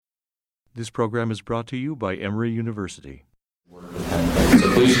This program is brought to you by Emory University.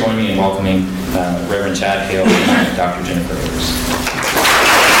 So please join me in welcoming Reverend Chad Hale and Dr. Jennifer Ayres.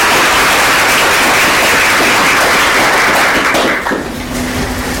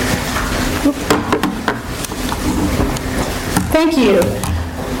 Thank you.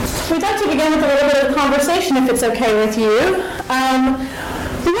 We'd like to begin with a little bit of conversation, if it's okay with you.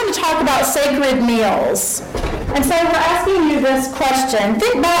 We want to talk about sacred meals. And so we're asking you this question.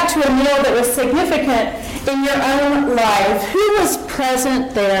 Think back to a meal that was significant in your own life. Who was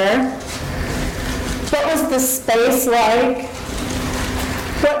present there? What was the space like?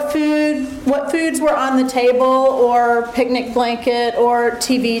 What foods were on the table or picnic blanket or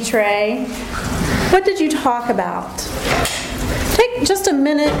TV tray? What did you talk about? Take just a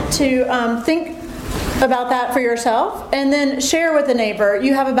minute to think about that for yourself and then share with a neighbor.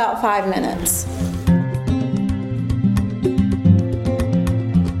 You have about 5 minutes.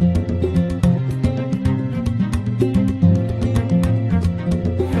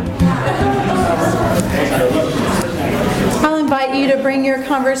 I'll invite you to bring your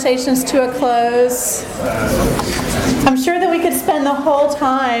conversations to a close. I'm sure that we could spend the whole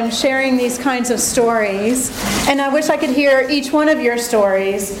time sharing these kinds of stories, and I wish I could hear each one of your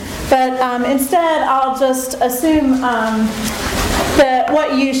stories, but instead I'll just assume that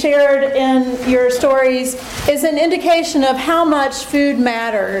what you shared in your stories is an indication of how much food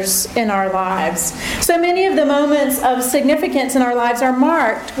matters in our lives. So many of the moments of significance in our lives are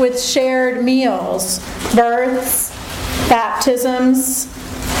marked with shared meals, births, baptisms,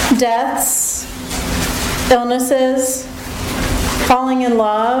 deaths, illnesses, falling in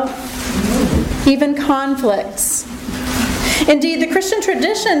love, even conflicts. Indeed, the Christian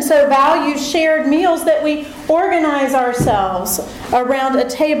tradition so values shared meals that we organize ourselves around a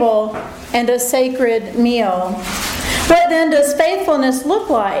table and a sacred meal. What then does faithfulness look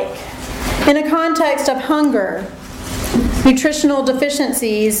like in a context of hunger, nutritional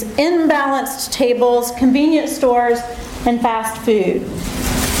deficiencies, imbalanced tables, convenience stores, and fast food?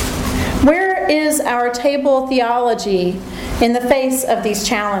 Where is our table theology in the face of these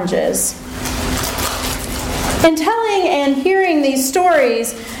challenges? In telling and hearing these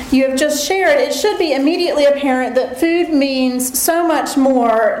stories you have just shared, it should be immediately apparent that food means so much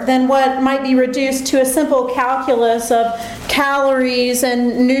more than what might be reduced to a simple calculus of calories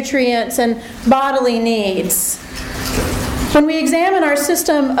and nutrients and bodily needs. When we examine our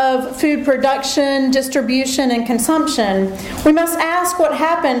system of food production, distribution, and consumption, we must ask what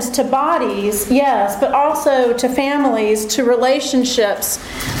happens to bodies, yes, but also to families, to relationships,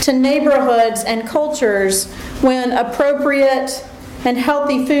 to neighborhoods and cultures when appropriate and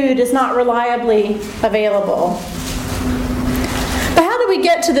healthy food is not reliably available. But how do we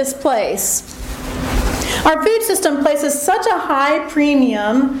get to this place? Our food system places such a high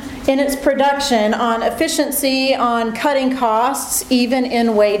premium in its production on efficiency, on cutting costs, even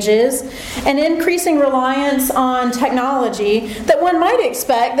in wages, and increasing reliance on technology that one might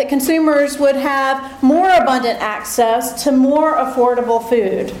expect that consumers would have more abundant access to more affordable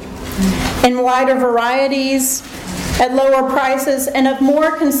food in wider varieties, at lower prices, and of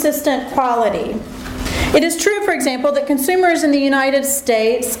more consistent quality. It is true, for example, that consumers in the United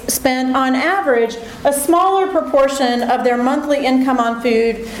States spend, on average, a smaller proportion of their monthly income on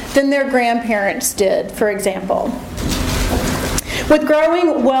food than their grandparents did, for example. With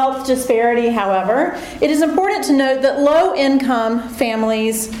growing wealth disparity, however, it is important to note that low-income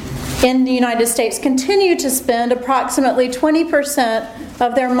families in the United States continue to spend approximately 20%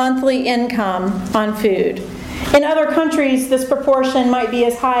 of their monthly income on food. In other countries, this proportion might be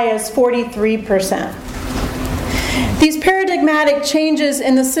as high as 43%. These paradigmatic changes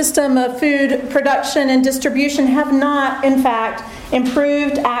in the system of food production and distribution have not, in fact,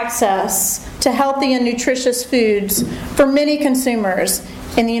 improved access to healthy and nutritious foods for many consumers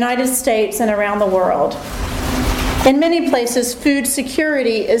in the United States and around the world. In many places, food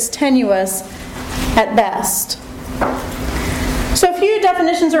security is tenuous at best. So a few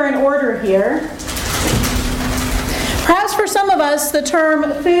definitions are in order here. Perhaps for some of us, the term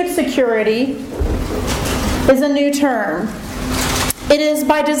food security is a new term. It is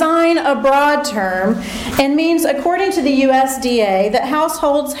by design a broad term and means, according to the USDA, that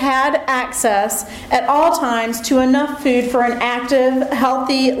households had access at all times to enough food for an active,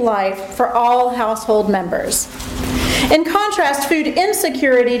 healthy life for all household members. In contrast, food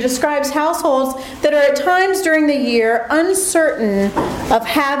insecurity describes households that are at times during the year uncertain of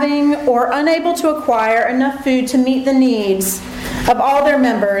having or unable to acquire enough food to meet the needs of all their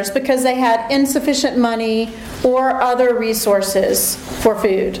members because they had insufficient money or other resources for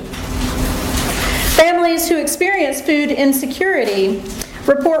food. Families who experience food insecurity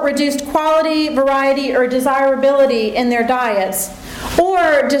report reduced quality, variety, or desirability in their diets,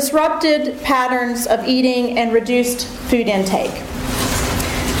 or disrupted patterns of eating and reduced food intake.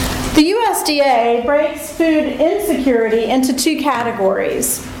 The USDA breaks food insecurity into two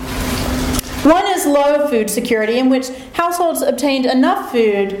categories. One is low food security, in which households obtained enough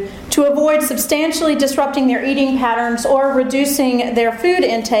food to avoid substantially disrupting their eating patterns or reducing their food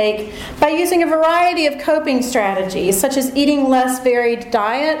intake by using a variety of coping strategies, such as eating less varied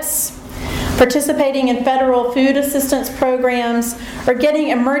diets, participating in federal food assistance programs, or getting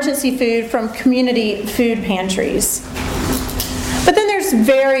emergency food from community food pantries. But then there's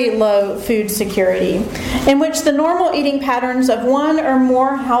very low food security, in which the normal eating patterns of one or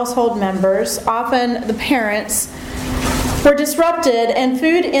more household members, often the parents, were disrupted and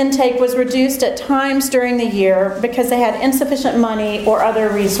food intake was reduced at times during the year because they had insufficient money or other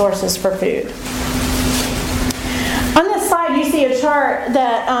resources for food. On this slide, you see a chart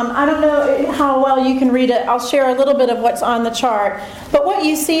that I don't know how well you can read it. I'll share a little bit of what's on the chart. But what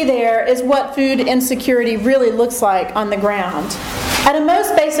you see there is what food insecurity really looks like on the ground. At a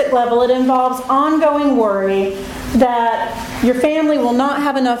most basic level, it involves ongoing worry that your family will not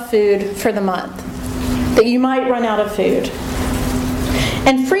have enough food for the month, that you might run out of food.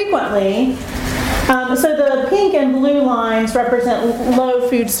 And frequently, so the pink and blue lines represent low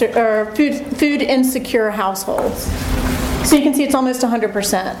food insecure households. So you can see it's almost 100%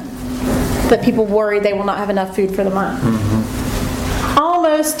 that people worry they will not have enough food for the month. Mm-hmm.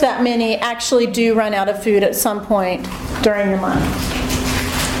 Almost that many actually do run out of food at some point during the month.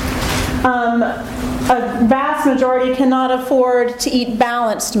 A vast majority cannot afford to eat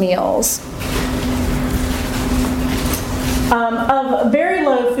balanced meals. Of very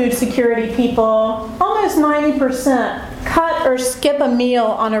low food security people, almost 90% cut or skip a meal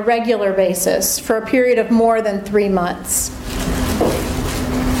on a regular basis for a period of more than 3 months.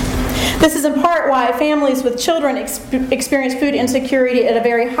 This is in part why families with children experience food insecurity at a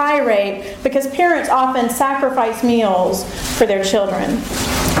very high rate, because parents often sacrifice meals for their children.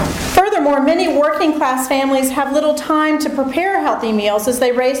 Furthermore, many working-class families have little time to prepare healthy meals as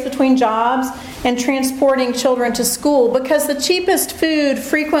they race between jobs and transporting children to school, because the cheapest food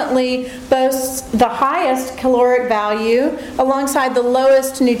frequently boasts the highest caloric value alongside the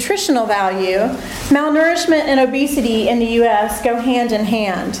lowest nutritional value. Malnourishment and obesity in the U.S. go hand in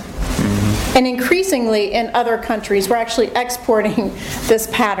hand. And increasingly in other countries, we're actually exporting this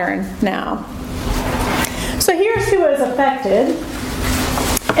pattern now. So here's who was affected.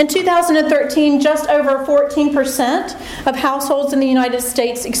 In 2013, just over 14% of households in the United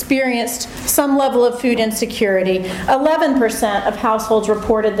States experienced some level of food insecurity. 11% of households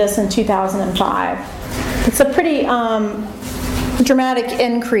reported this in 2005. It's a pretty dramatic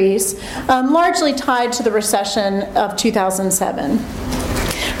increase, largely tied to the recession of 2007.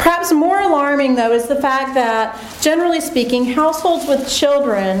 Perhaps more alarming, though, is the fact that, generally speaking, households with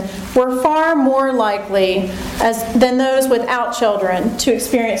children were far more likely than those without children to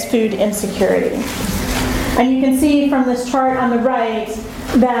experience food insecurity. And you can see from this chart on the right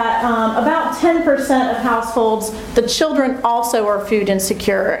that about 10% of households, the children also are food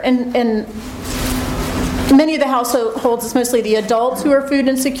insecure. And many of the households, it's mostly the adults who are food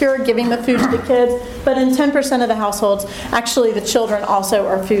insecure, giving the food to the kids, but in 10% of the households, actually the children also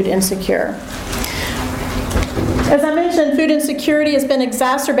are food insecure. As I mentioned, food insecurity has been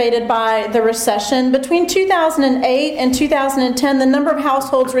exacerbated by the recession. Between 2008 and 2010, the number of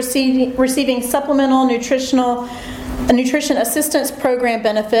households receiving supplemental nutrition assistance program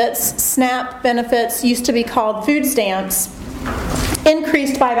benefits, SNAP benefits, used to be called food stamps,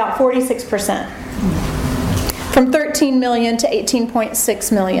 increased by about 46%. From 13 million to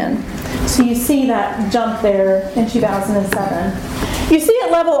 18.6 million. So you see that jump there in 2007. You see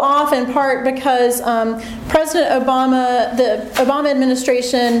it level off in part because President Obama, the Obama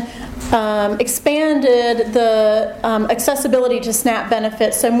administration expanded the accessibility to SNAP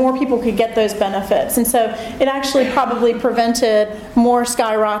benefits so more people could get those benefits. And so it actually probably prevented more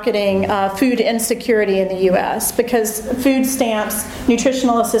skyrocketing food insecurity in the U.S. because food stamps,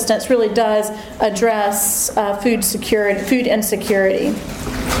 nutritional assistance really does address food insecurity.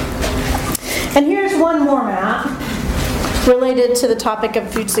 And here's one more map related to the topic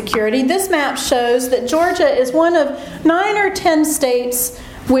of food security. This map shows that Georgia is one of 9 or 10 states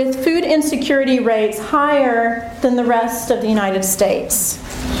with food insecurity rates higher than the rest of the United States.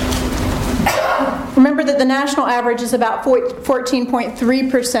 Remember that the national average is about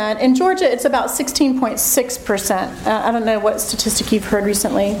 14.3%. In Georgia, it's about 16.6%. I don't know what statistic you've heard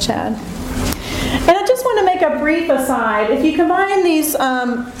recently, Chad. And I just want to make a brief aside. If you combine these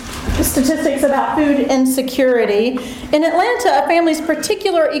statistics about food insecurity. In Atlanta, a family's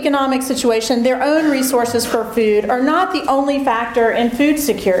particular economic situation, their own resources for food, are not the only factor in food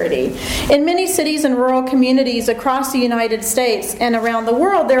security. In many cities and rural communities across the United States and around the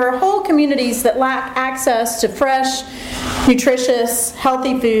world, there are whole communities that lack access to fresh, nutritious,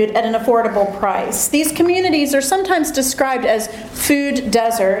 healthy food at an affordable price. These communities are sometimes described as food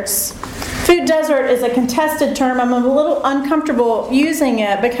deserts. Food desert is a contested term. I'm a little uncomfortable using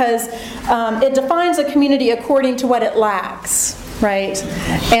it because it defines a community according to what it lacks, right?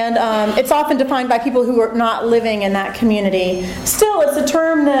 And it's often defined by people who are not living in that community. Still, it's a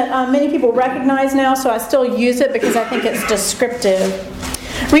term that many people recognize now, so I still use it because I think it's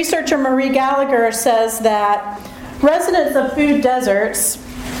descriptive. Researcher Marie Gallagher says that residents of food deserts,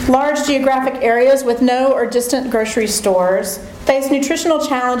 large geographic areas with no or distant grocery stores, face nutritional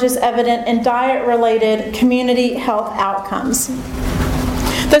challenges evident in diet-related community health outcomes.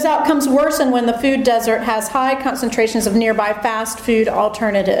 Those outcomes worsen when the food desert has high concentrations of nearby fast food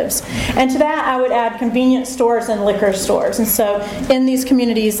alternatives. And to that, I would add convenience stores and liquor stores. And so in these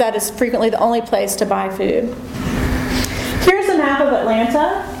communities, that is frequently the only place to buy food. Here's a map of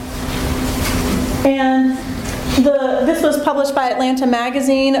Atlanta. And this was published by Atlanta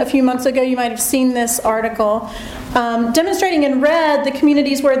Magazine a few months ago. You might have seen this article. Demonstrating in red the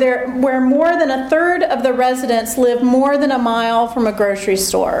communities where more than a third of the residents live more than a mile from a grocery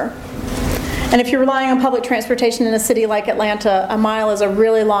store. And if you're relying on public transportation in a city like Atlanta, a mile is a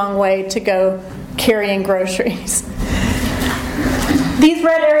really long way to go carrying groceries. These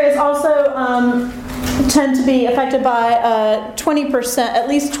red areas also tend to be affected by at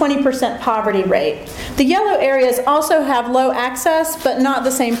least 20% poverty rate. The yellow areas also have low access, but not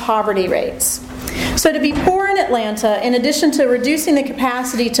the same poverty rates. So to be poor in Atlanta, in addition to reducing the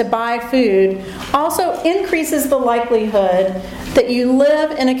capacity to buy food, also increases the likelihood that you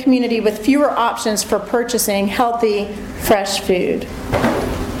live in a community with fewer options for purchasing healthy, fresh food.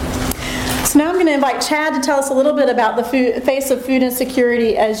 So now I'm going to invite Chad to tell us a little bit about the face of food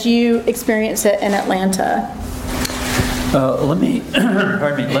insecurity as you experience it in Atlanta. Let me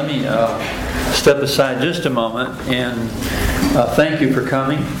step aside just a moment and thank you for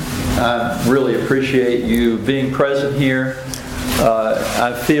coming. I really appreciate you being present here.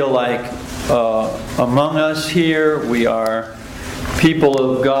 I feel like among us here we are people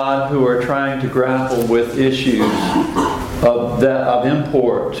of God who are trying to grapple with issues of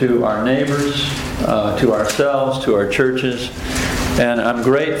import to our neighbors, to ourselves, to our churches. And I'm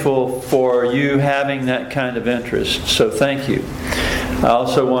grateful for you having that kind of interest. So thank you. I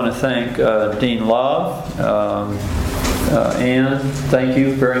also want to thank Dean Love. Ann, thank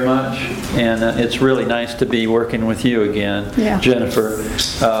you very much. And it's really nice to be working with you again, Jennifer.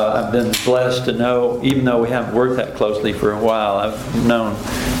 I've been blessed to know, even though we haven't worked that closely for a while, I've known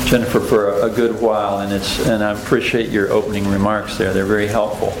Jennifer for a good while, and I appreciate your opening remarks there. They're very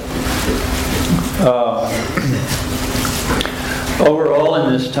helpful. Overall,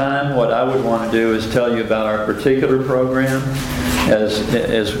 in this time, what I would want to do is tell you about our particular program, as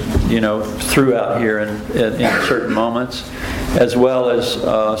you know, throughout here in certain moments, as well as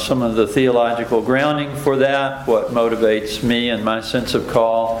some of the theological grounding for that, what motivates me and my sense of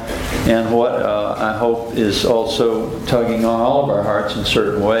call, and what I hope is also tugging on all of our hearts in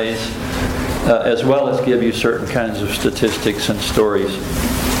certain ways, as well as give you certain kinds of statistics and stories.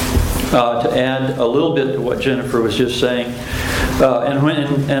 To add a little bit to what Jennifer was just saying,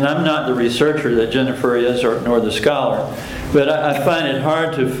 and I'm not the researcher that Jennifer is, nor the scholar, but I find it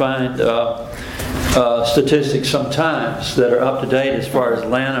hard to find statistics sometimes that are up to date as far as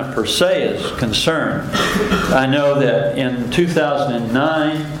Atlanta per se is concerned. I know that in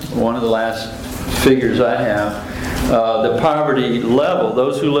 2009, one of the last figures I have, the poverty level,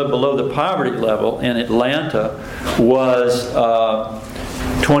 those who live below the poverty level in Atlanta was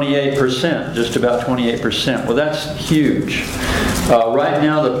 28%, just about 28%. Well, that's huge. Right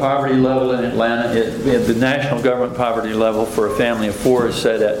now, the poverty level in Atlanta, the national government poverty level for a family of four is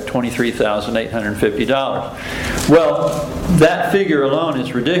set at $23,850. Well, that figure alone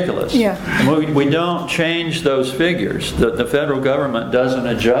is ridiculous. Yeah. We don't change those figures. The federal government doesn't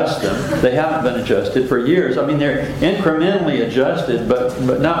adjust them. They haven't been adjusted for years. I mean, they're incrementally adjusted, but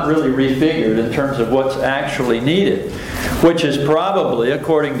not really refigured in terms of what's actually needed, which is probably,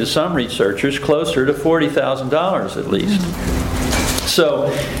 according to some researchers, closer to $40,000 at least. So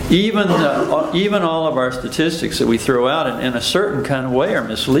even all of our statistics that we throw out in a certain kind of way are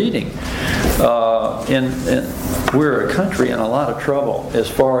misleading. And we're a country in a lot of trouble as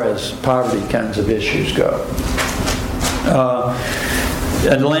far as poverty kinds of issues go.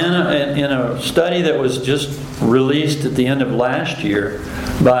 Atlanta, in a study that was just released at the end of last year,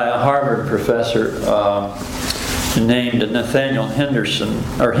 by a Harvard professor named Nathaniel Hendren,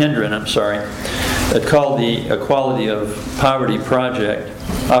 called the Equality of Poverty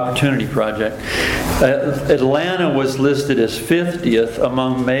Opportunity Project. Atlanta was listed as 50th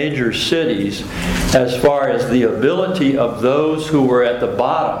among major cities as far as the ability of those who were at the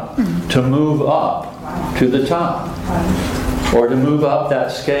bottom to move up to the top, or to move up that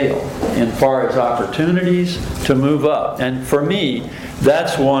scale, in far as opportunities to move up. And for me,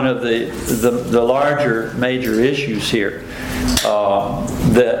 that's one of the larger major issues here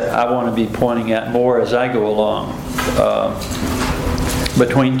that I want to be pointing at more as I go along.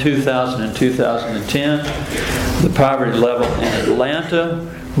 Between 2000 and 2010, the poverty level in Atlanta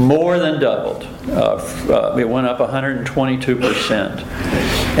more than doubled. It went up 122%.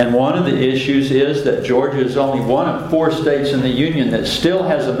 And one of the issues is that Georgia is only one of 4 states in the union that still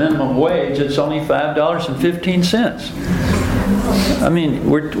has a minimum wage. It's only $5.15. I mean,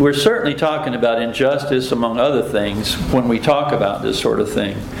 we're certainly talking about injustice, among other things, when we talk about this sort of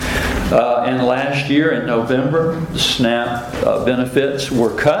thing. And last year in November, the SNAP benefits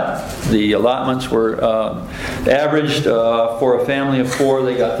were cut. The allotments were averaged for a family of 4.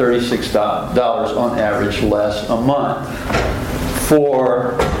 They got $36 on average less a month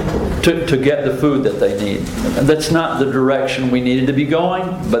to get the food that they need. That's not the direction we needed to be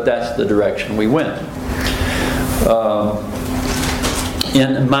going, but that's the direction we went.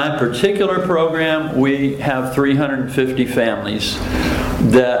 In my particular program, we have 350 families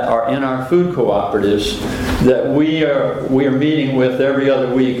that are in our food cooperatives that we are meeting with every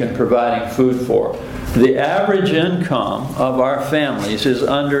other week and providing food for. The average income of our families is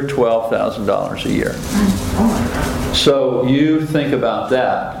under $12,000 a year. So you think about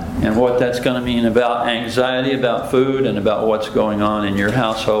that and what that's going to mean about anxiety about food and about what's going on in your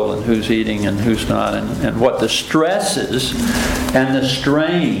household and who's eating and who's not, and what the stresses and the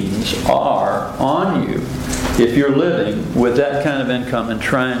strains are on you if you're living with that kind of income and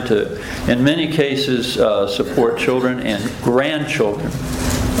trying to, in many cases, support children and grandchildren.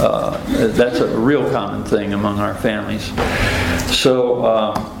 That's a real common thing among our families. So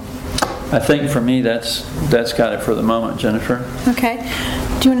I think for me that's got it for the moment, Jennifer. Okay.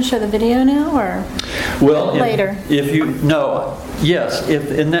 Do you want to show the video now, or later? Yes.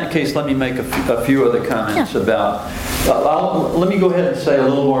 If in that case, let me make a few other comments about. Let me go ahead and say a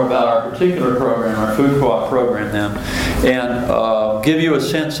little more about our particular program, our food co-op program, then, and give you a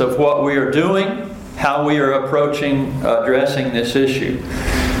sense of what we are doing, how we are approaching addressing this issue.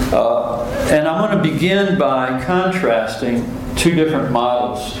 And I want to begin by contrasting 2 different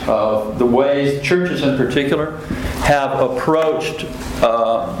models of the ways churches in particular have approached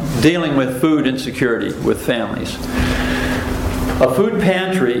dealing with food insecurity with families. A food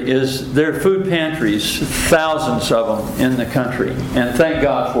pantry there are food pantries, thousands of them in the country, and thank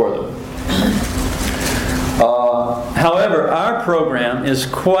God for them. However, our program is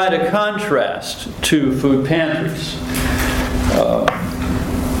quite a contrast to food pantries.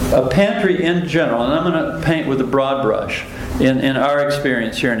 A pantry in general, and I'm going to paint with a broad brush, in our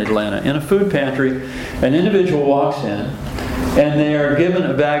experience here in Atlanta. In a food pantry, an individual walks in and they are given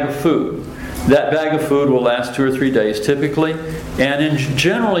a bag of food. That bag of food will last 2 or 3 days typically, and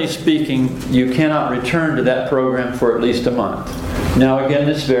generally speaking, you cannot return to that program for at least a month. Now again,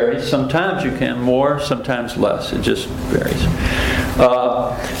 this varies. Sometimes you can more, sometimes less. It just varies.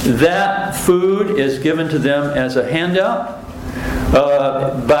 That food is given to them as a handout,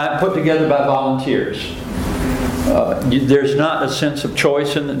 put together by volunteers. There's not a sense of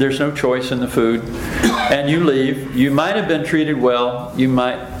choice, there's no choice in the food, and you leave. You might have been treated well, you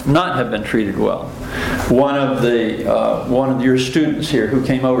might not have been treated well. One of your students here who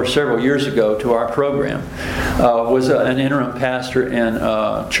came over several years ago to our program was an interim pastor in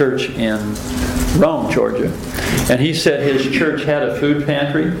a church in Rome, Georgia, and he said his church had a food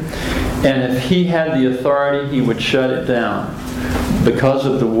pantry, and if he had the authority, he would shut it down, because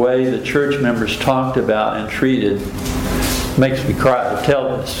of the way the church members talked about and treated, makes me cry to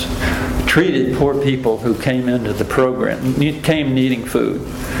tell this, treated poor people who came into the program, came needing food.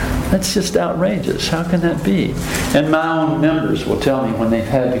 That's just outrageous. How can that be? And my own members will tell me when they've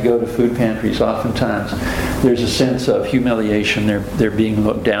had to go to food pantries, oftentimes there's a sense of humiliation, they're being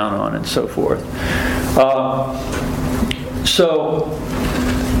looked down on and so forth. So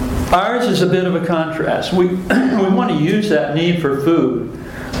ours is a bit of a contrast. We want to use that need for food,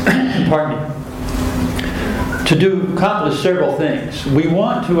 to accomplish several things. We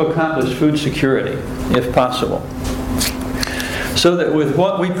want to accomplish food security, if possible, so that with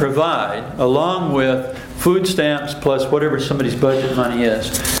what we provide, along with food stamps plus whatever somebody's budget money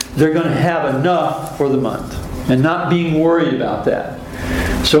is, they're going to have enough for the month and not being worried about that.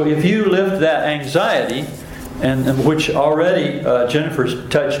 So if you lift that anxiety, and which already Jennifer's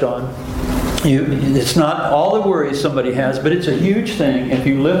touched on, it's not all the worries somebody has, but it's a huge thing if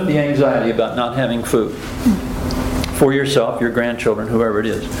you lift the anxiety about not having food for yourself, your grandchildren, whoever it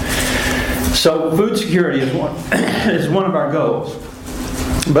is. So food security is one of our goals.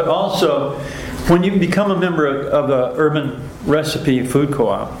 But also, when you become a member of the Urban Recipe Food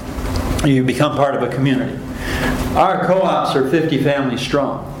Co-op, you become part of a community. Our co-ops are 50 families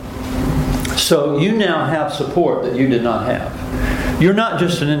strong. So you now have support that you did not have. You're not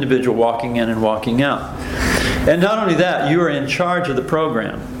just an individual walking in and walking out. And not only that, you are in charge of the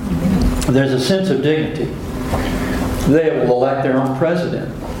program. There's a sense of dignity. They will elect their own president.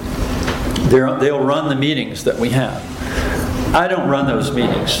 They'll run the meetings that we have. I don't run those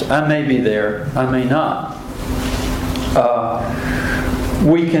meetings. I may be there, I may not.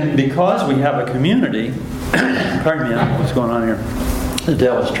 We can, because we have a community, pardon me, I don't know what's going on here. The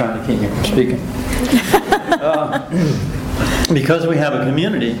devil's trying to keep me from speaking. Because we have a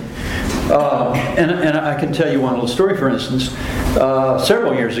community, and I can tell you one little story, for instance.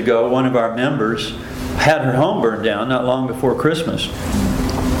 Several years ago, one of our members had her home burned down not long before Christmas.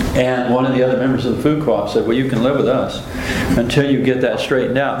 And one of the other members of the food co-op said, well, you can live with us until you get that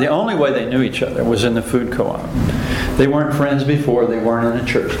straightened out. The only way they knew each other was in the food co-op. They weren't friends before, they weren't in a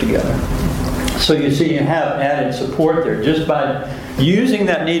church together. So you see, you have added support there just by using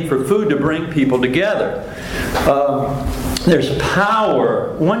that need for food to bring people together. There's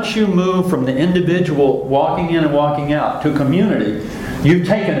power. Once you move from the individual walking in and walking out to community, you've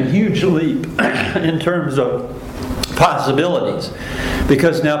taken a huge leap in terms of possibilities,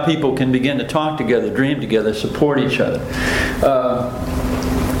 because now people can begin to talk together, dream together, support each other.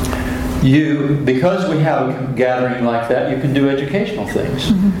 Because we have a gathering like that, you can do educational things.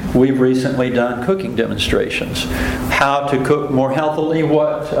 Mm-hmm. We've recently done cooking demonstrations. How to cook more healthily,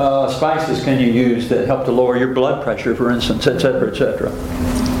 what spices can you use that help to lower your blood pressure, for instance, etc., etc.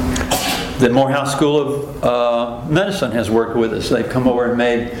 The Morehouse School of Medicine has worked with us. They've come over and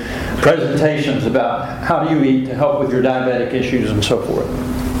made presentations about how do you eat to help with your diabetic issues and so forth.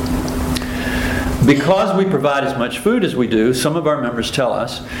 Because we provide as much food as we do, some of our members tell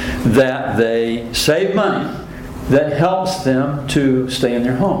us that they save money that helps them to stay in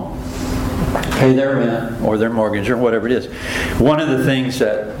their home, pay their rent or their mortgage or whatever it is. One of the things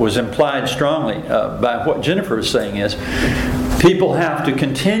that was implied strongly by what Jennifer was saying is people have to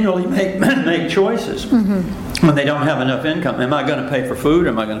continually make choices. Mm-hmm. When they don't have enough income. Am I going to pay for food?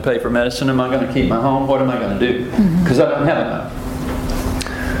 Am I going to pay for medicine? Am I going to keep my home? What am I going to do? Because I don't have enough.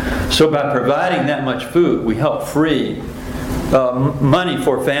 So by providing that much food, we help free money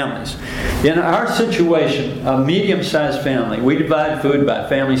for families. In our situation, a medium-sized family, we divide food by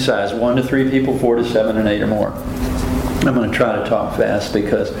family size, 1 to 3 people, 4 to 7, and 8 or more. I'm going to try to talk fast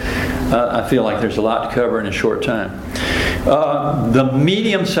because I feel like there's a lot to cover in a short time. The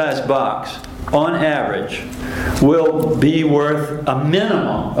medium-sized box, on average, will be worth a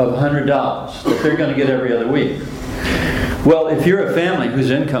minimum of $100 that they're going to get every other week. Well, if you're a family whose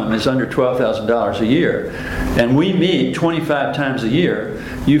income is under $12,000 a year, and we meet 25 times a year,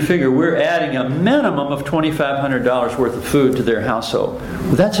 you figure we're adding a minimum of $2,500 worth of food to their household.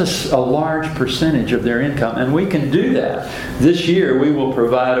 Well, that's a large percentage of their income, and we can do that. This year, we will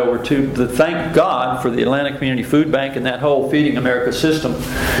provide thank God for the Atlanta Community Food Bank and that whole Feeding America system,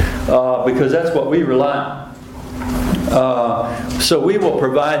 because that's what we rely on. So we will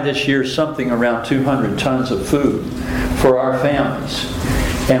provide this year something around 200 tons of food for our families.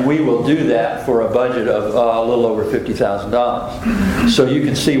 And we will do that for a budget of a little over $50,000. So you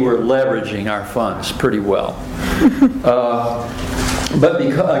can see we're leveraging our funds pretty well. But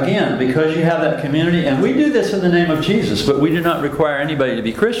because you have that community, and we do this in the name of Jesus, but we do not require anybody to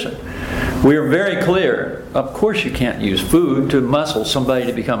be Christian. We are very clear. Of course you can't use food to muscle somebody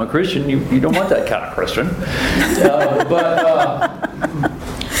to become a Christian. You don't want that kind of Christian.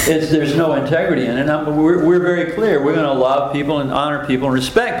 There's no integrity in it. We're very clear. We're going to love people and honor people and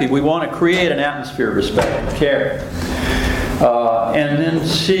respect people. We want to create an atmosphere of respect and care. And then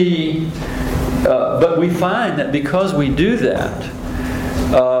see, but we find that because we do that,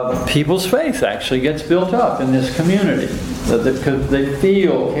 people's faith actually gets built up in this community. Because they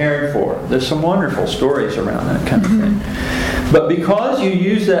feel cared for. There's some wonderful stories around that kind of thing. But because you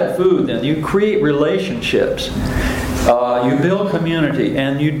use that food, then you create relationships. You build community,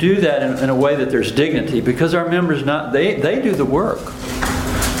 and you do that in a way that there's dignity, because our members they do the work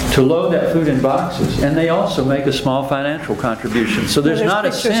to load that food in boxes, and they also make a small financial contribution. So there's not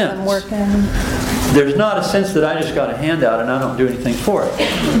a sense. There's not a sense that I just got a handout and I don't do anything for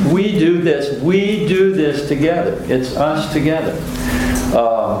it. We do this together. It's us together.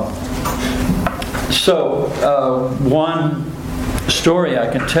 One story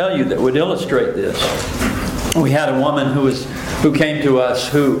I can tell you that would illustrate this. We had a woman who came to us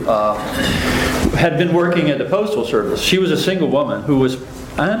who had been working at the Postal Service. She was a single woman who was,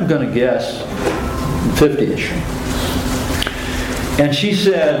 I'm going to guess, 50-ish. And she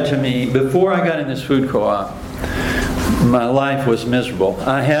said to me, before I got in this food co-op, my life was miserable.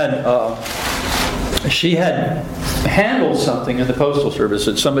 She had handled something in the Postal Service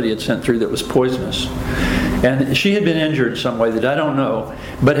that somebody had sent through that was poisonous. And she had been injured in some way that I don't know,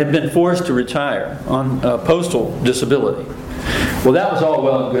 but had been forced to retire on postal disability. Well, that was all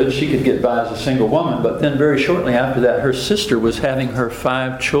well and good. She could get by as a single woman, but then very shortly after that, her sister was having her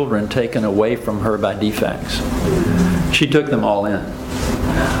 5 children taken away from her by defects. She took them all in.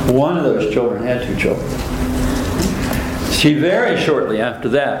 One of those children had 2 children. She very shortly after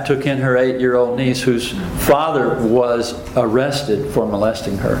that took in her 8-year-old niece whose father was arrested for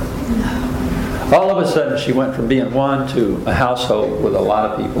molesting her. All of a sudden she went from being one to a household with a lot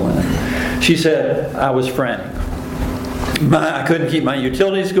of people in it. She said, I was frantic. I couldn't keep my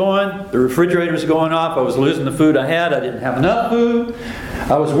utilities going. The refrigerator was going off. I was losing the food I had. I didn't have enough food.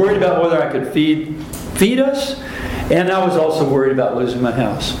 I was worried about whether I could feed us. And I was also worried about losing my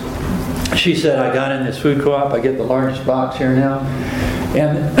house. She said, I got in this food co-op. I get the largest box here now.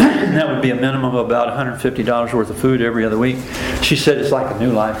 And that would be a minimum of about $150 worth of food every other week. She said, it's like a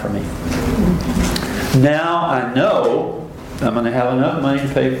new life for me. Now I know I'm going to have enough money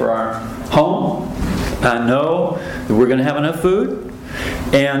to pay for our home. I know that we're going to have enough food.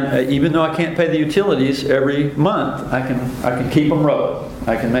 And even though I can't pay the utilities every month, I can keep them rolling.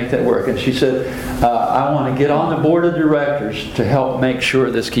 I can make that work. And she said, I want to get on the board of directors to help make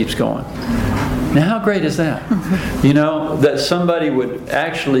sure this keeps going. Now, how great is that? You know, that somebody would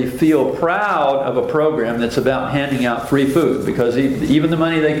actually feel proud of a program that's about handing out free food, because even the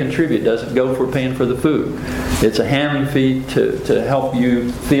money they contribute doesn't go for paying for the food. It's a handling fee to help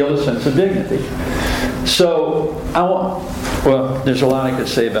you feel a sense of dignity. So, there's a lot I could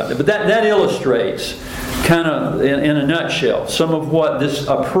say about it, but that illustrates kind of, in a nutshell, some of what this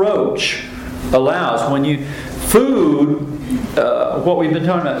approach allows. What we've been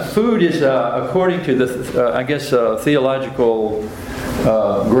talking about, food is, according to the, theological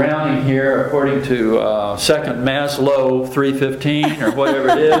grounding here, according to second Maslow 315 or whatever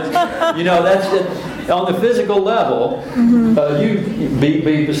it is. You know, that's it. On the physical level,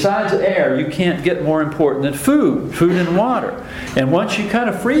 besides air, you can't get more important than food and water. And once you kind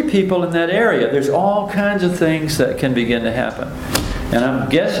of free people in that area, there's all kinds of things that can begin to happen. And I'm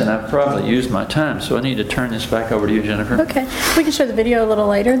guessing I've probably used my time, so I need to turn this back over to you, Jennifer. Okay. We can show the video a little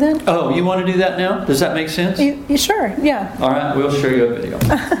later then. Oh, you want to do that now? Does that make sense? You sure, yeah. All right, we'll show you a video.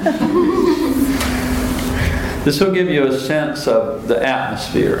 This will give you a sense of the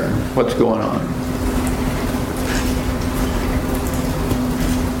atmosphere and what's going on.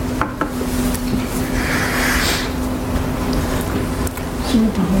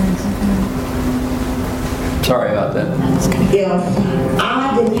 Sorry about that. If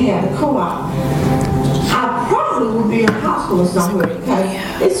I didn't have a co-op, I probably would be in a hospital somewhere,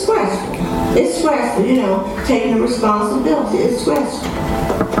 because it's stressful. It's stressful, you know, taking the responsibility. It's stressful.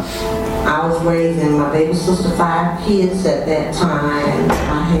 I was raising my baby sister 5 kids at that time.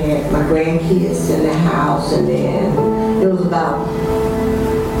 I had my grandkids in the house, and then it was about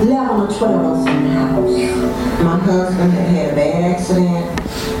 11 or 12 of us in the house. My husband had a bad accident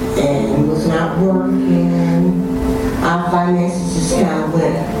and was not working. Our finances just kind of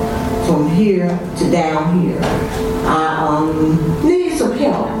went from here to down here. I needed some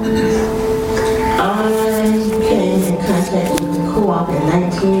help. I came in contact with the co-op in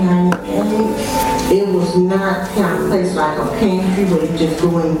 1998. It was not kind of place like a pantry where you just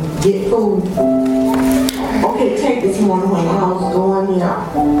go and get food. Okay, take this morning when I was going there,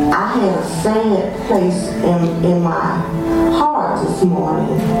 I had a sad place in my heart this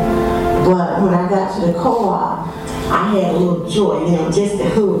morning. But when I got to the co-op, I had a little joy, you know, just a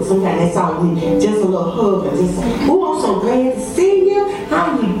hug. Sometimes that's all we need, just a little hug and just, oh, I'm so glad to see you.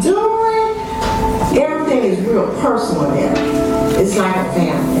 How you doing? Everything is real personal there. It's like a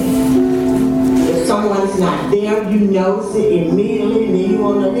family. If someone's not there, you notice it immediately, and then you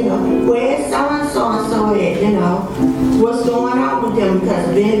want to, you know, where's so-and-so at, you know, what's going on with them, because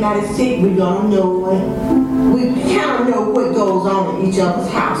if anybody's sick, we're going to know it. We kind of know what goes on in each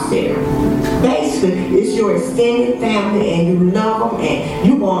other's house there. Basically, it's your extended family, and you love them, and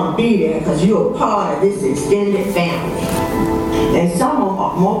you want to be there because you're a part of this extended family. And some of them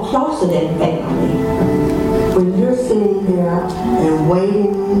are more closer than family. But when you're sitting there and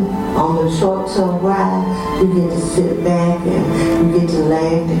waiting on the short-term ride, you get to sit back and you get to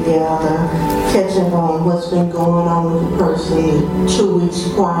laugh together, catch up on what's been going on with the person 2 weeks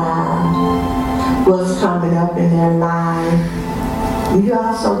prior, what's coming up in their life. You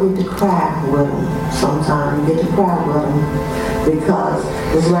also get to cry with them sometimes. You get to cry with them because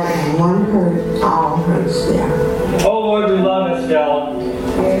it's like when one hurt, all hurts there. Oh Lord, we love it, Stella.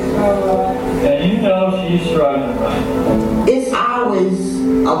 And you know she's struggling, right? It's always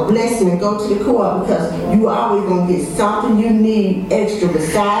a blessing to go to the co-op because you always going to get something you need extra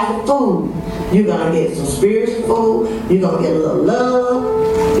besides the food. You're going to get some spiritual food. You're going to get a little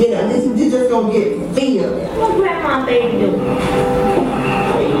love. You know, you're just going to get filled. What grandma baby do?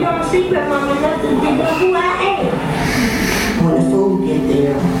 You don't see grandma nothing to know who I am. When the food get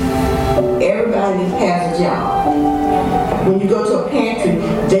there, everybody has a job. When you go to a pantry,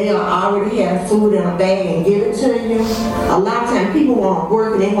 they'll already have food in a bag and give it to you. A lot of times people want to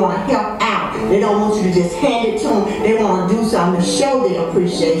work and they want to help out. They don't want you to just hand it to them. They want to do something to show their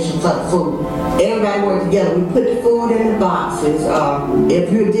appreciation for the food. Everybody works together. We put the food in the boxes.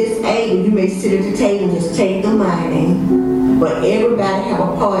 If you're disabled, you may sit at the table and just take the money. But everybody have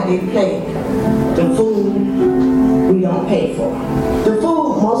a part they play. The food, we don't pay for. The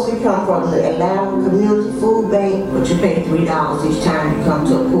food mostly comes from the Atlanta Community Food Bank, but you pay $3 each time you come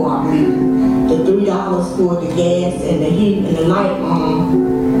to a co-op meeting. The $3 for the gas and the heat and the light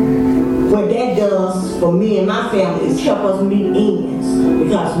on. What that does for me and my family is help us meet ends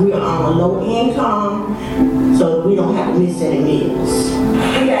because we are on a low income, so we don't have to miss any meals.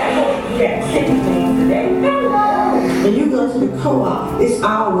 We got 6 things today. When you go to the co-op, it's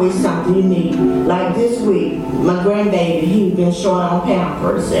always something you need. Like this week, my grandbaby, he's been short on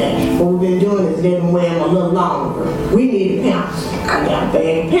Pampers, and what we've been doing is letting him wear them a little longer. We need Pampers. I got a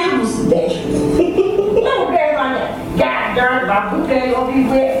bag of Pampers today. Little girl on that. God darn, my boot ain't gonna be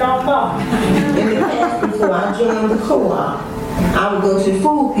wet no more. In the past, before I joined the co-op, I would go to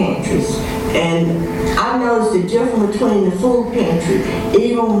food pantries, and I noticed the difference between the food pantry,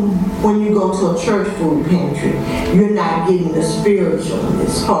 even when you go to a church food pantry, you're not getting the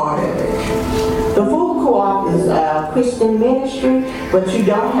spiritualness part of it. The food co-op is a Christian ministry, but you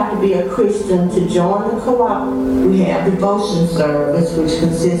don't have to be a Christian to join the co-op. We have devotion service, which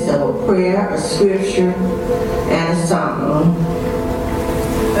consists of a prayer, a scripture, and a song.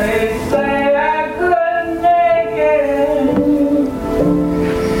 They say I couldn't make it.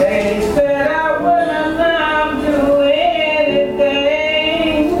 They said I wouldn't amount to anything.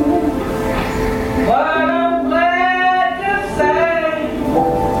 But I'm glad to say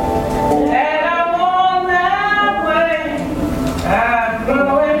that I'm on that way. I'm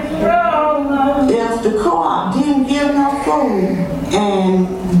growing stronger. If the co-op didn't give no food and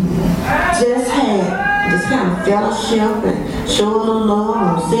just had this kind of fellowship and show a little love and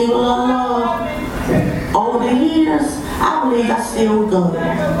receive a little love, over the years, I believe I still would go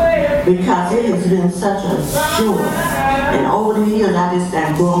there because it has been such a joy. And over the years, I just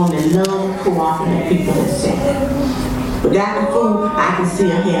got grown and love co-op and the people that sing it. Without the food, I can still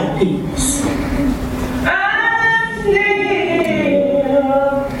have peace. I'm still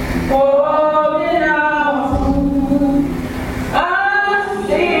holding on. I'm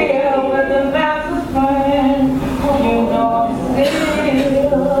still with the master's plan. You know I'm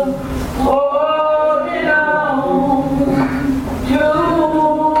still holding on to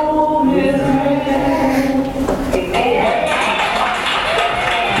his hand.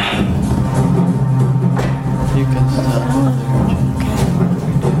 You can stop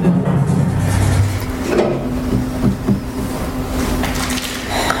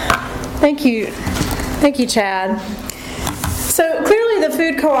Thank you, Chad. So clearly the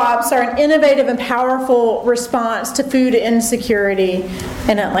food co-ops are an innovative and powerful response to food insecurity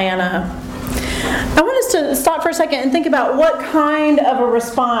in Atlanta. I want us to stop for a second and think about what kind of a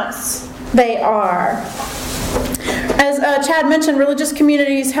response they are. As Chad mentioned, religious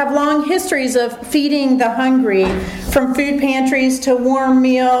communities have long histories of feeding the hungry, from food pantries to warm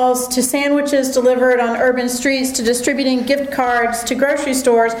meals to sandwiches delivered on urban streets to distributing gift cards to grocery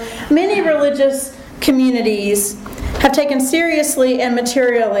stores. Many religious communities have taken seriously and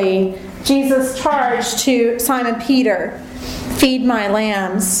materially Jesus' charge to Simon Peter, "Feed my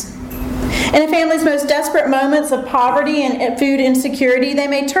lambs." In a family's most desperate moments of poverty and food insecurity, they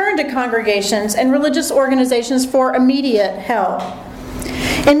may turn to congregations and religious organizations for immediate help.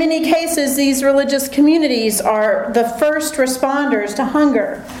 In many cases, these religious communities are the first responders to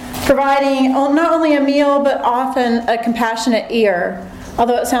hunger, providing not only a meal but often a compassionate ear,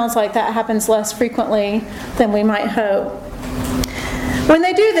 although it sounds like that happens less frequently than we might hope. When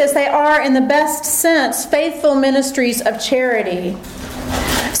they do this, they are, in the best sense, faithful ministries of charity.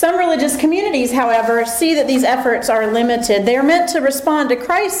 Some religious communities, however, see that these efforts are limited. They are meant to respond to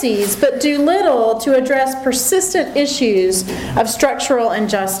crises, but do little to address persistent issues of structural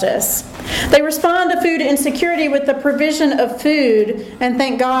injustice. They respond to food insecurity with the provision of food, and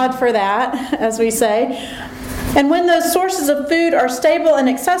thank God for that, as we say. And when those sources of food are stable and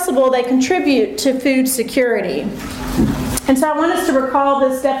accessible, they contribute to food security. And so I want us to recall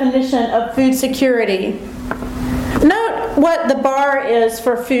this definition of food security. Note what the bar is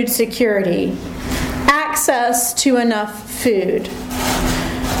for food security: access to enough food.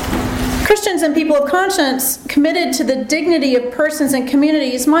 Christians and people of conscience committed to the dignity of persons and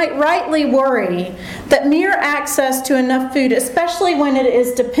communities might rightly worry that mere access to enough food, especially when it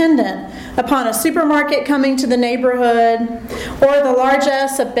is dependent upon a supermarket coming to the neighborhood or the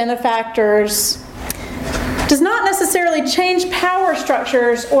largesse of benefactors, does not necessarily change power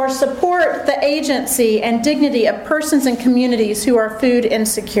structures or support the agency and dignity of persons and communities who are food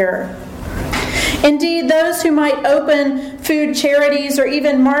insecure. Indeed, those who might open food charities or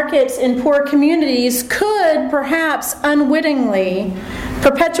even markets in poor communities could, perhaps unwittingly,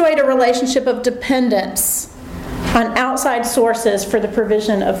 perpetuate a relationship of dependence on outside sources for the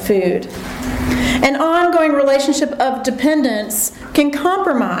provision of food. An ongoing relationship of dependence can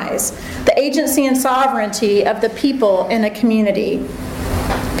compromise the agency and sovereignty of the people in a community.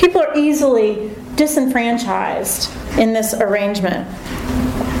 People are easily disenfranchised in this arrangement.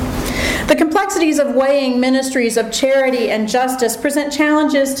 The complexities of weighing ministries of charity and justice present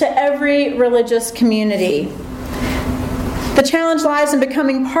challenges to every religious community. The challenge lies in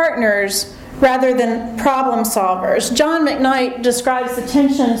becoming partners rather than problem solvers. John McKnight describes the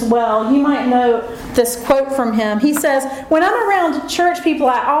tensions well. You might know this quote from him. He says, "When I'm around church people,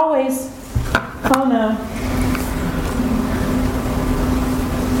 I always..." Oh no.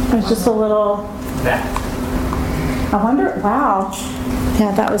 It's just a little... I wonder... Wow.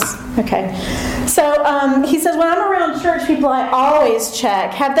 Yeah, that was... Okay. So he says, "When I'm around church people, I always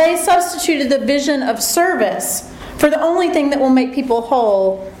check. Have they substituted the vision of service for the only thing that will make people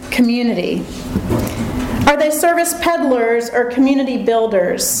whole, community? Are they service peddlers or community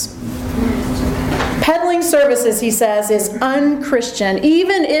builders? Peddling services," he says, "is unchristian,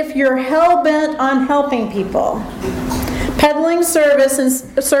 even if you're hell-bent on helping people. Peddling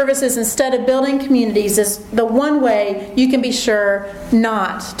services instead of building communities is the one way you can be sure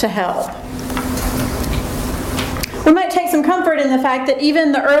not to help." We might take some comfort in the fact that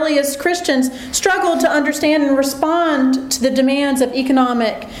even the earliest Christians struggled to understand and respond to the demands of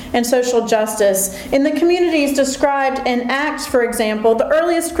economic and social justice. In the communities described in Acts, for example, the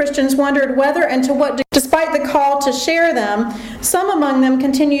earliest Christians wondered whether and to what degree, despite the call to share them, some among them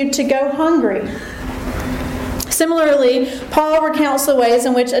continued to go hungry. Similarly, Paul recounts the ways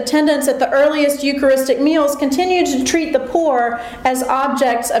in which attendants at the earliest Eucharistic meals continued to treat the poor as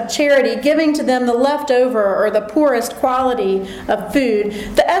objects of charity, giving to them the leftover or the poorest quality of food.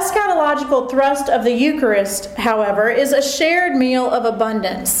 The eschatological thrust of the Eucharist, however, is a shared meal of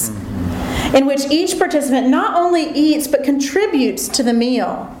abundance, in which each participant not only eats but contributes to the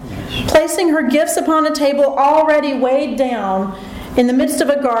meal, placing her gifts upon a table already weighed down in the midst of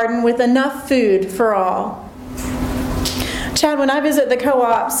a garden with enough food for all. Chad, when I visit the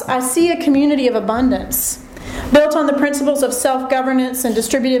co-ops, I see a community of abundance, built on the principles of self-governance and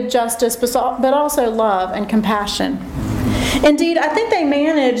distributive justice, but also love and compassion. Indeed, I think they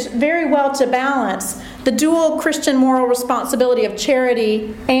manage very well to balance the dual Christian moral responsibility of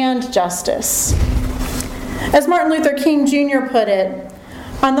charity and justice. As Martin Luther King Jr. put it,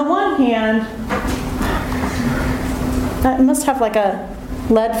 on the one hand, I must have like a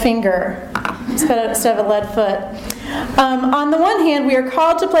lead finger instead of a lead foot. On the one hand, we are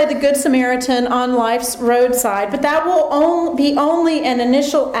called to play the Good Samaritan on life's roadside, but that will be only an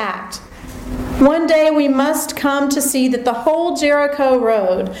initial act. One day we must come to see that the whole Jericho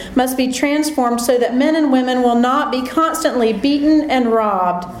road must be transformed so that men and women will not be constantly beaten and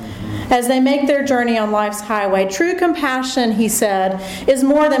robbed as they make their journey on life's highway. True compassion, he said, is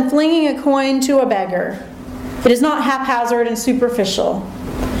more than flinging a coin to a beggar. It is not haphazard and superficial.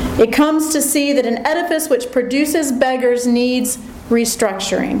 It comes to see that an edifice which produces beggars needs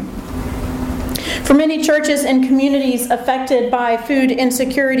restructuring. For many churches and communities affected by food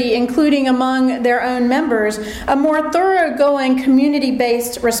insecurity, including among their own members, a more thoroughgoing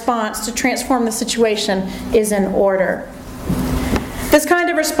community-based response to transform the situation is in order. This kind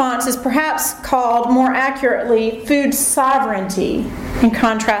of response is perhaps called, more accurately, food sovereignty, in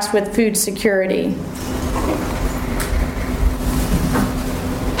contrast with food security.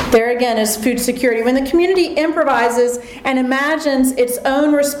 There again is food security. When the community improvises and imagines its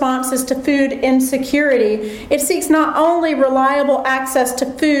own responses to food insecurity, it seeks not only reliable access to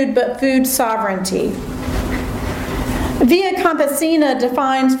food, but food sovereignty. Via Campesina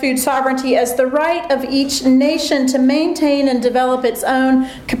defines food sovereignty as the right of each nation to maintain and develop its own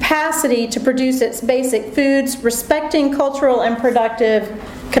capacity to produce its basic foods, respecting cultural and productive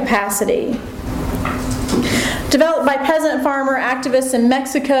capacity. Developed by peasant farmer activists in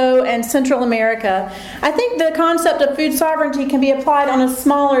Mexico and Central America, I think the concept of food sovereignty can be applied on a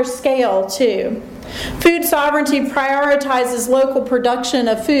smaller scale too. Food sovereignty prioritizes local production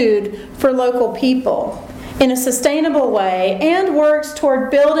of food for local people in a sustainable way and works toward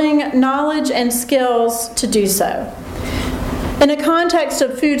building knowledge and skills to do so. In a context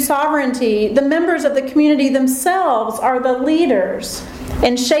of food sovereignty, the members of the community themselves are the leaders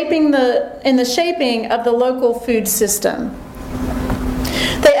in the shaping of the local food system.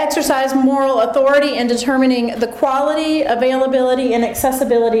 They exercise moral authority in determining the quality, availability, and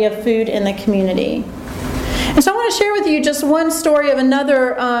accessibility of food in the community. And so I want to share with you just one story of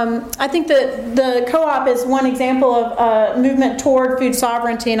another. I think that the co-op is one example of a movement toward food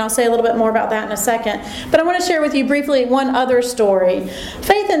sovereignty, and I'll say a little bit more about that in a second. But I want to share with you briefly one other story.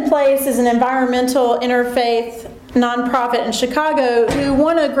 Faith in Place is an environmental interfaith nonprofit in Chicago who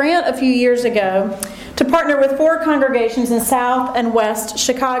won a grant a few years ago to partner with 4 congregations in South and West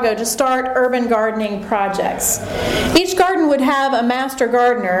Chicago to start urban gardening projects. Each garden would have a master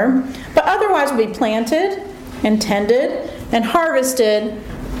gardener, but otherwise would be planted and tended and harvested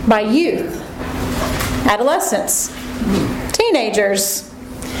by youth, adolescents, teenagers.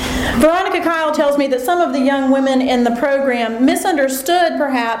 Veronica Kyle tells me that some of the young women in the program misunderstood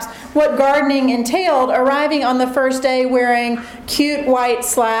perhaps what gardening entailed, arriving on the first day wearing cute white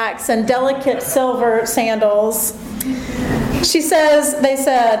slacks and delicate silver sandals. She says, they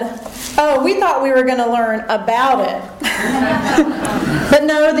said, "Oh, we thought we were going to learn about it." But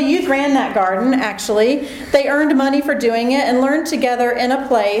no, the youth ran that garden, actually. They earned money for doing it and learned together in a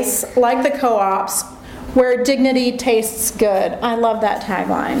place like the co-ops where dignity tastes good. I love that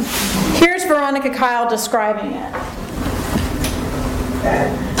tagline. Here's Veronica Kyle describing it.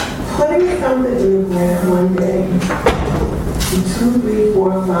 Putting something in the ground one day, 2, 3,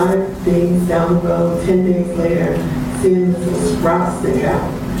 4, 5 days down the road, 10 days later, seeing this little sprout stick out.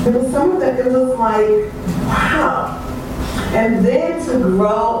 It was some of that, it was like, wow. And then to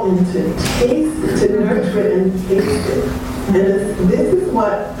grow and to taste it, to nurture it and taste it. And this is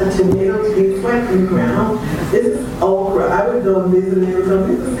what a tomato tastes like from the ground. This is okra. I would go and visit and they would go,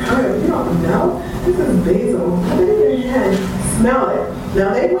 "This is curry. You don't know. This is basil. Put it in your hand. Smell it."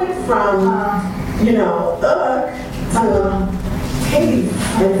 Now they went from, to taste.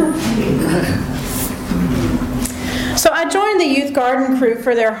 So I joined the youth garden crew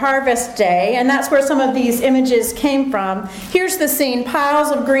for their harvest day, and that's where some of these images came from. Here's the scene.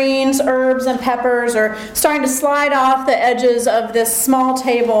 Piles of greens, herbs, and peppers are starting to slide off the edges of this small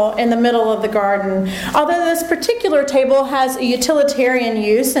table in the middle of the garden. Although this particular table has a utilitarian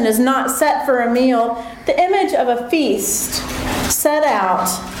use and is not set for a meal, the image of a feast set out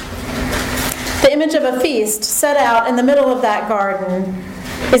in the middle of that garden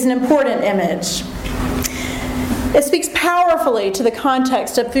is an important image. It speaks powerfully to the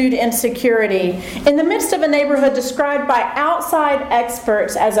context of food insecurity. In the midst of a neighborhood described by outside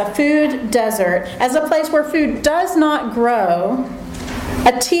experts as a food desert, as a place where food does not grow,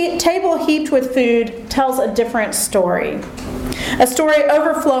 a table heaped with food tells a different story. A story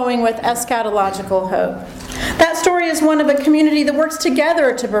overflowing with eschatological hope. That story is one of a community that works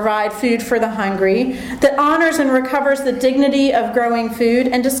together to provide food for the hungry, that honors and recovers the dignity of growing food,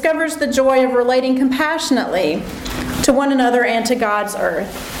 and discovers the joy of relating compassionately to one another and to God's earth.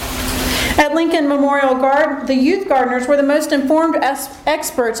 At Lincoln Memorial Garden, the youth gardeners were the most informed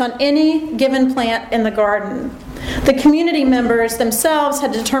experts on any given plant in the garden. The community members themselves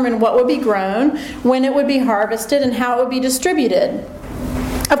had determined what would be grown, when it would be harvested, and how it would be distributed.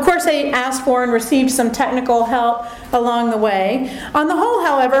 Of course, they asked for and received some technical help along the way. On the whole,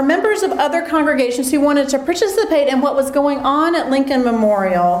 however, members of other congregations who wanted to participate in what was going on at Lincoln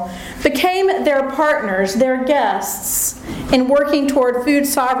Memorial became their partners, their guests, in working toward food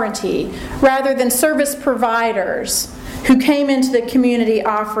sovereignty rather than service providers who came into the community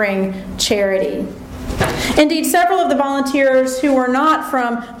offering charity. Indeed, several of the volunteers who were not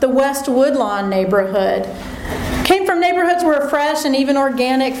from the West Woodlawn neighborhood came from neighborhoods where fresh and even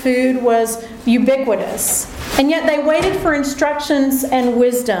organic food was ubiquitous. And yet they waited for instructions and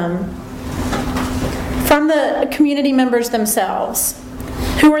wisdom from the community members themselves,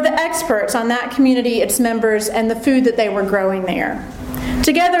 who were the experts on that community, its members, and the food that they were growing there.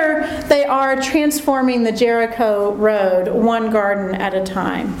 Together, they are transforming the Jericho Road, one garden at a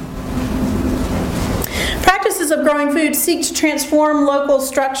time. Practices of growing food seek to transform local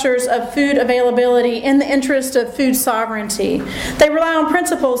structures of food availability in the interest of food sovereignty. They rely on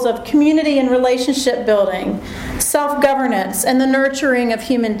principles of community and relationship building, self-governance, and the nurturing of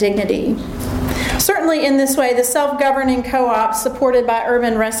human dignity. Certainly in this way, the self-governing co-ops supported by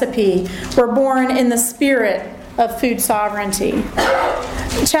Urban Recipe were born in the spirit of food sovereignty.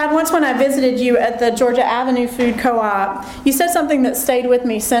 Chad, once when I visited you at the Georgia Avenue Food Co-op, you said something that stayed with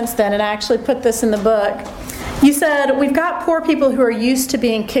me since then, and I actually put this in the book. You said, we've got poor people who are used to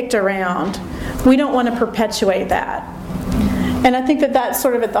being kicked around. We don't want to perpetuate that. And I think that that's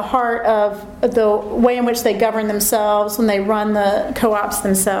sort of at the heart of the way in which they govern themselves when they run the co-ops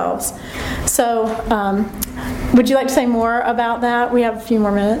themselves. So, would you like to say more about that? We have a few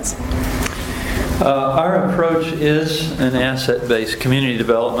more minutes. Our approach is an asset-based community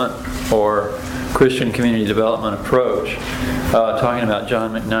development or Christian community development approach, talking about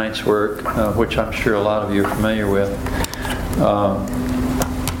John McKnight's work, which I'm sure a lot of you are familiar with.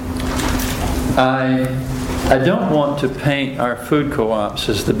 I don't want to paint our food co-ops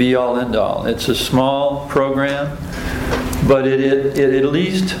as the be-all, end-all. It's a small program, but it at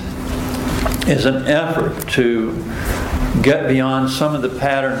least is an effort to get beyond some of the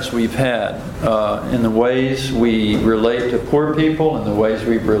patterns we've had in the ways we relate to poor people, in the ways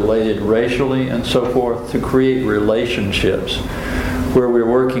we've related racially and so forth, to create relationships where we're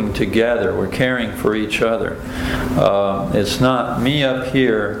working together, we're caring for each other. It's not me up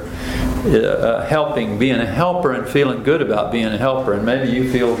here helping, being a helper and feeling good about being a helper, and maybe you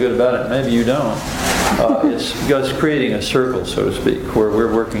feel good about it, maybe you don't. It's creating a circle, so to speak, where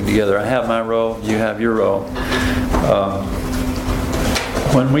we're working together. I have my role, you have your role.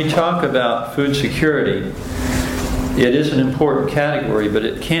 When we talk about food security, it is an important category, but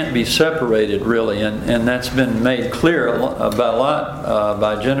it can't be separated really, and that's been made clear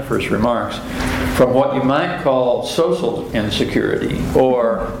by Jennifer's remarks, from what you might call social insecurity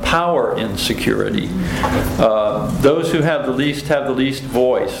or power insecurity. Those who have the least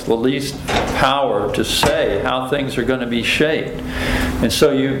voice, the least power to say how things are going to be shaped. And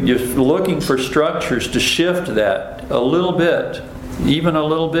so you're looking for structures to shift that a little bit, even a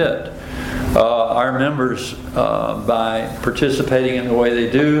little bit. Our members, by participating in the way they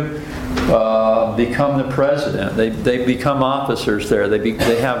do, become the president. They become officers there.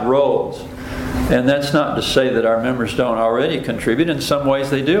 They have roles. And that's not to say that our members don't already contribute. In some ways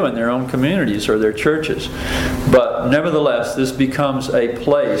they do in their own communities or their churches. But nevertheless, this becomes a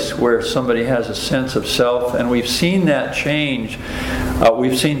place where somebody has a sense of self, and we've seen that change.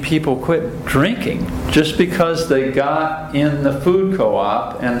 We've seen people quit drinking just because they got in the food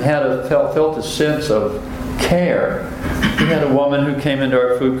co-op and felt a sense of care. We had a woman who came into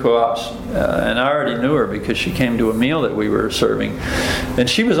our food co-ops, and I already knew her because she came to a meal that we were serving, and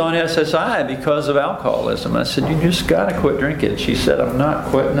she was on SSI because of alcoholism. I said, you just got to quit drinking. She said, I'm not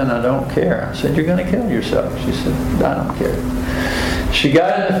quitting and I don't care. I said, you're going to kill yourself. She said, I don't care. She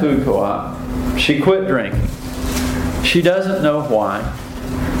got in the food co-op. She quit drinking. She doesn't know why.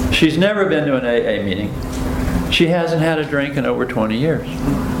 She's never been to an AA meeting. She hasn't had a drink in over 20 years.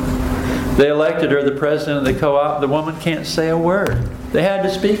 They elected her the president of the co-op. The woman can't say a word. They had to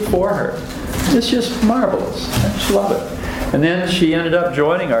speak for her. It's just marvelous. I just love it. And then she ended up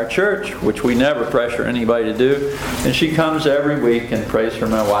joining our church, which we never pressure anybody to do. And she comes every week and prays for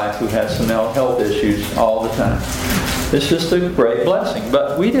my wife, who has some health issues all the time. It's just a great blessing.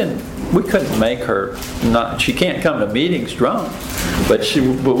 But we couldn't make her not. She can't come to meetings drunk, but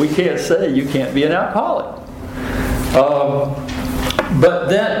we can't say you can't be an alcoholic. But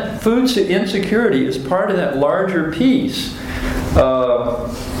that food insecurity is part of that larger piece.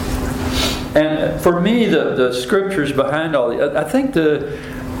 And for me, the scriptures behind all I think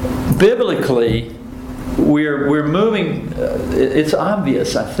biblically, we're moving. It's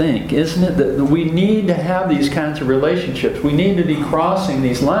obvious, I think, isn't it, that we need to have these kinds of relationships. We need to be crossing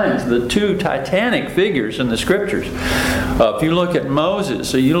these lines. The two titanic figures in the scriptures. If you look at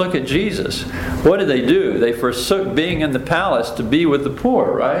Moses or you look at Jesus, what did they do? They forsook being in the palace to be with the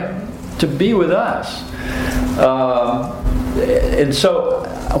poor, right? To be with us. And so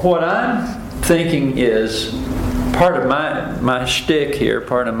what I'm thinking is, part of my shtick here,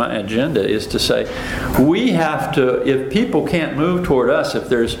 part of my agenda is to say, we have to, if people can't move toward us, if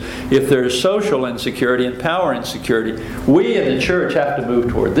there's social insecurity and power insecurity, we in the church have to move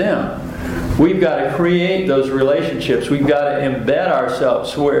toward them. We've got to create those relationships. We've got to embed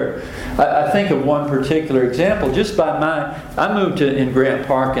ourselves where... I think of one particular example. Just by I moved in Grant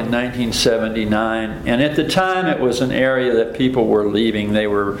Park in 1979, and at the time it was an area that people were leaving. They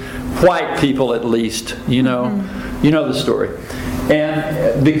were white people, at least. You know the story.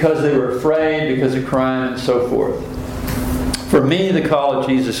 And because they were afraid, because of crime and so forth. For me, the call of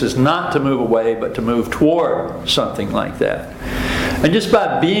Jesus is not to move away, but to move toward something like that. And just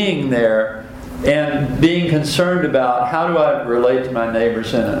by being there and being concerned about how do I relate to my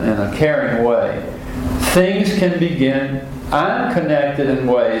neighbors in a caring way, things can begin. I'm connected in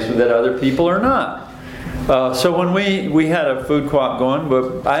ways that other people are not. So when we had a food co-op going,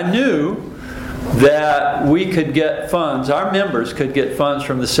 but I knew that we could get funds, our members could get funds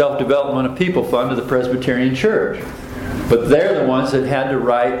from the Self-Development of People Fund of the Presbyterian Church. But they're the ones that had to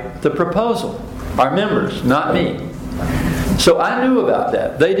write the proposal. Our members, not me. So I knew about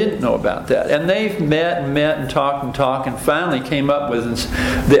that. They didn't know about that. And they've met and talked and finally came up with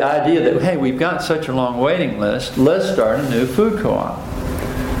the idea that, hey, we've got such a long waiting list, let's start a new food co-op.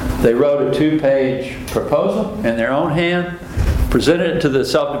 They wrote a 2-page proposal in their own hand, presented it to the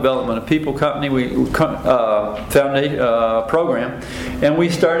Self-Development of People Company program, and we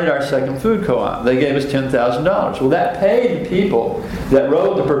started our second food co-op. They gave us $10,000. Well, that paid the people that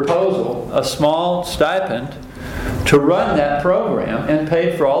wrote the proposal a small stipend to run that program and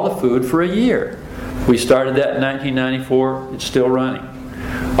paid for all the food for a year. We started that in 1994. It's still running.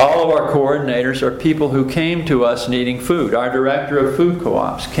 All of our coordinators are people who came to us needing food. Our director of food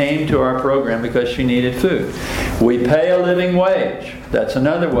co-ops came to our program because she needed food. We pay a living wage. That's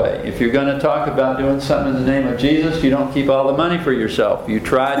another way. If you're going to talk about doing something in the name of Jesus, you don't keep all the money for yourself. You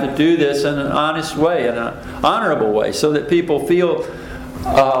try to do this in an honest way, in an honorable way, so that people feel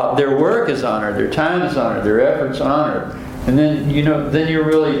their work is honored, their time is honored, their efforts honored. And then, then you're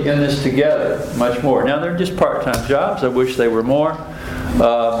really in this together much more. Now, they're just part-time jobs. I wish they were more.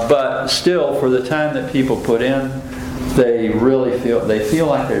 But still, for the time that people put in, they really feel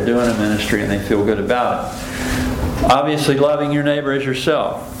like they're doing a ministry and they feel good about it. Obviously, loving your neighbor as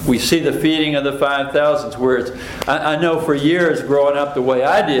yourself. We see the feeding of the 5,000s where it's... I know for years growing up the way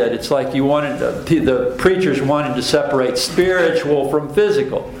I did, it's like the preachers wanted to separate spiritual from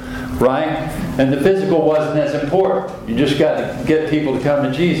physical. Right? And the physical wasn't as important. You just got to get people to come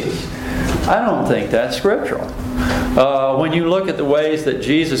to Jesus. I don't think that's scriptural. When you look at the ways that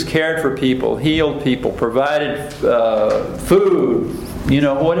Jesus cared for people, healed people, provided food,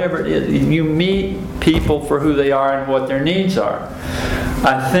 whatever it is, you meet people for who they are and what their needs are.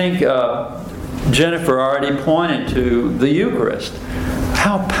 I think Jennifer already pointed to the Eucharist.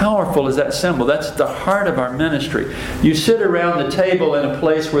 How powerful is that symbol? That's the heart of our ministry. You sit around the table in a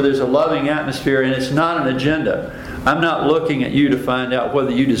place where there's a loving atmosphere and it's not an agenda. I'm not looking at you to find out whether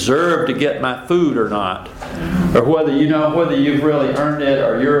you deserve to get my food or not. Or whether you've really earned it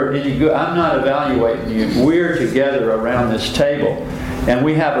or you're any good. I'm not evaluating you. We're together around this table. And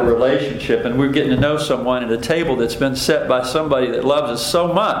we have a relationship and we're getting to know someone at a table that's been set by somebody that loves us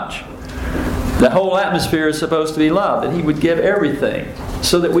so much. The whole atmosphere is supposed to be love, that He would give everything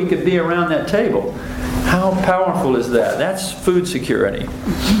so that we could be around that table. How powerful is that? That's food security.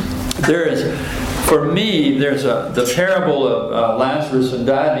 For me, the parable of Lazarus and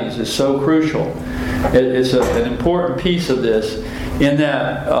diabetes is so crucial. It's an important piece of this in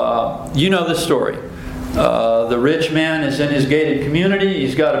that, you know the story. The rich man is in his gated community.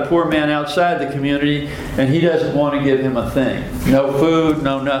 He's got a poor man outside the community, and he doesn't want to give him a thing. No food,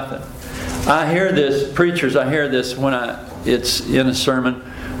 no nothing. I hear this when it's in a sermon,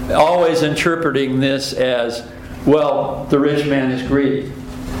 always interpreting this as, well, the rich man is greedy.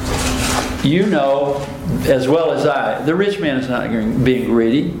 You know as well as I, the rich man is not being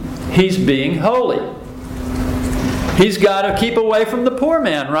greedy. He's being holy. He's got to keep away from the poor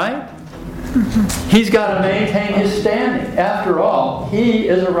man, right? He's got to maintain his standing. After all, he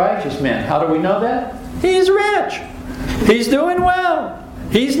is a righteous man. How do we know that? He's rich. He's doing well.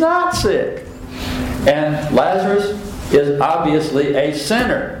 He's not sick. And Lazarus is obviously a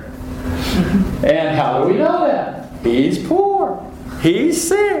sinner. And how do we know that? He's poor. He's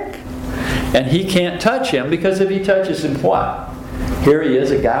sick. And he can't touch him because if he touches him, what? Here he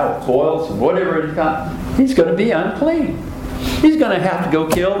is, a guy with boils and whatever he's got. He's going to be unclean. He's going to have to go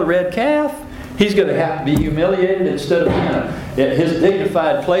kill the red calf. He's going to have to be humiliated. Instead of being at his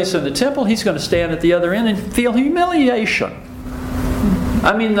dignified place in the temple, he's going to stand at the other end and feel humiliation.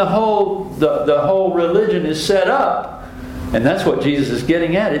 I mean, the whole religion is set up, and that's what Jesus is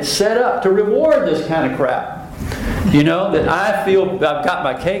getting at. It's set up to reward this kind of crap. That I feel I've got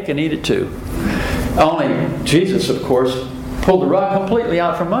my cake and eat it too. Only Jesus, of course, pulled the rug completely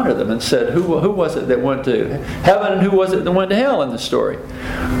out from under them and said, who was it that went to heaven and who was it that went to hell in the story?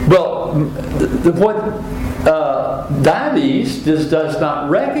 Well, what Dives does not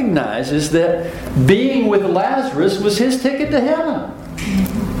recognize is that being with Lazarus was his ticket to heaven.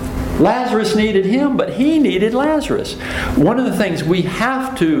 Lazarus needed him, but he needed Lazarus. One of the things we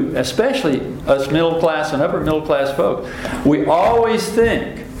have to, especially us middle class and upper middle class folks, we always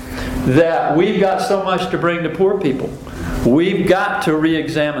think that we've got so much to bring to poor people. We've got to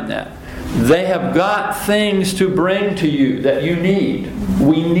re-examine that. They have got things to bring to you that you need.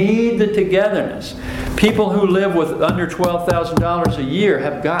 We need the togetherness. People who live with under $12,000 a year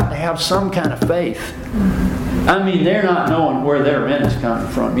have got to have some kind of faith. I mean, they're not knowing where their rent is coming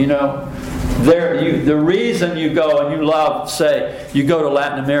from, you know. The reason you go and you love, say, you go to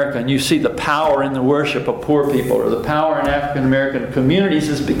Latin America and you see the power in the worship of poor people or the power in African American communities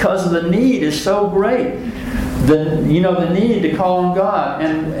is because the need is so great. The need to call on God.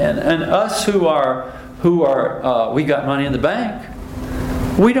 And us who are we got money in the bank,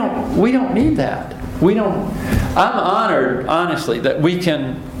 we don't need that. I'm honored, honestly, that we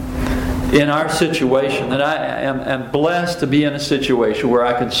can, in our situation, that I am blessed to be in a situation where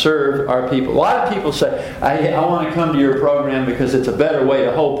I can serve our people. A lot of people say, I want to come to your program because it's a better way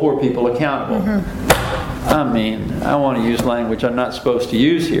to hold poor people accountable. I mean, I want to use language I'm not supposed to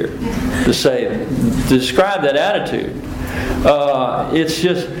use here to describe that attitude. It's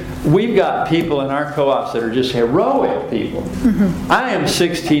just, we've got people in our co-ops that are just heroic people. I am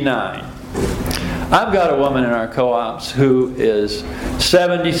 69. I've got a woman in our co-ops who is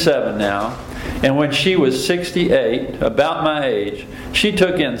 77 now, and when she was 68, about my age, she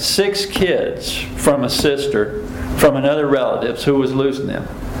took in 6 kids from a sister, from another relative who was losing them.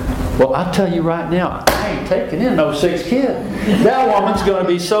 Well, I'll tell you right now, I ain't taking in no 6 kids. That woman's going to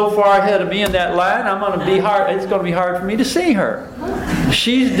be so far ahead of me in that line, it's going to be hard for me to see her.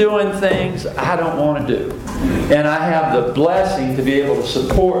 She's doing things I don't want to do. And I have the blessing to be able to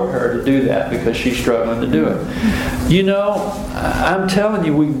support her to do that because she's struggling to do it. You know, I'm telling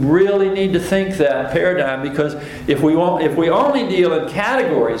you, we really need to think that paradigm, because if we only deal in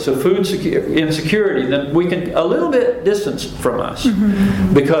categories of food insecurity, then we can a little bit distance from us.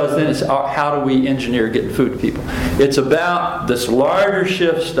 Because then it's how do we engineer getting food to people? It's about this larger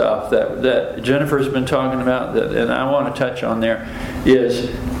shift stuff that Jennifer's been talking about, and I want to touch on there,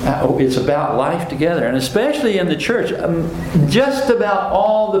 is it's about life together, and especially in the church. Just about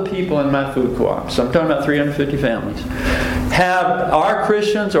all the people in my food co-ops, I'm talking about 350 families, are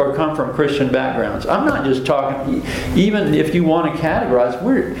Christians or come from Christian backgrounds. I'm not just talking, even if you want to categorize,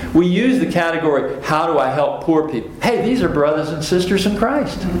 we use the category, how do I help poor people? Hey, these are brothers and sisters in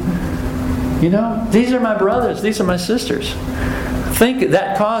Christ. You know, these are my brothers, these are my sisters.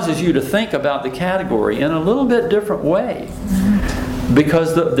 That causes you to think about the category in a little bit different way.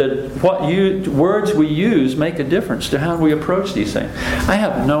 Because words we use make a difference to how we approach these things. I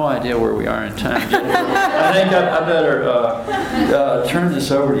have no idea where we are in time. I think I better turn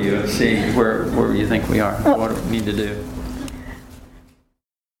this over to you and see where you think we are, what we need to do.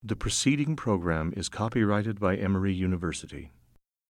 The preceding program is copyrighted by Emory University.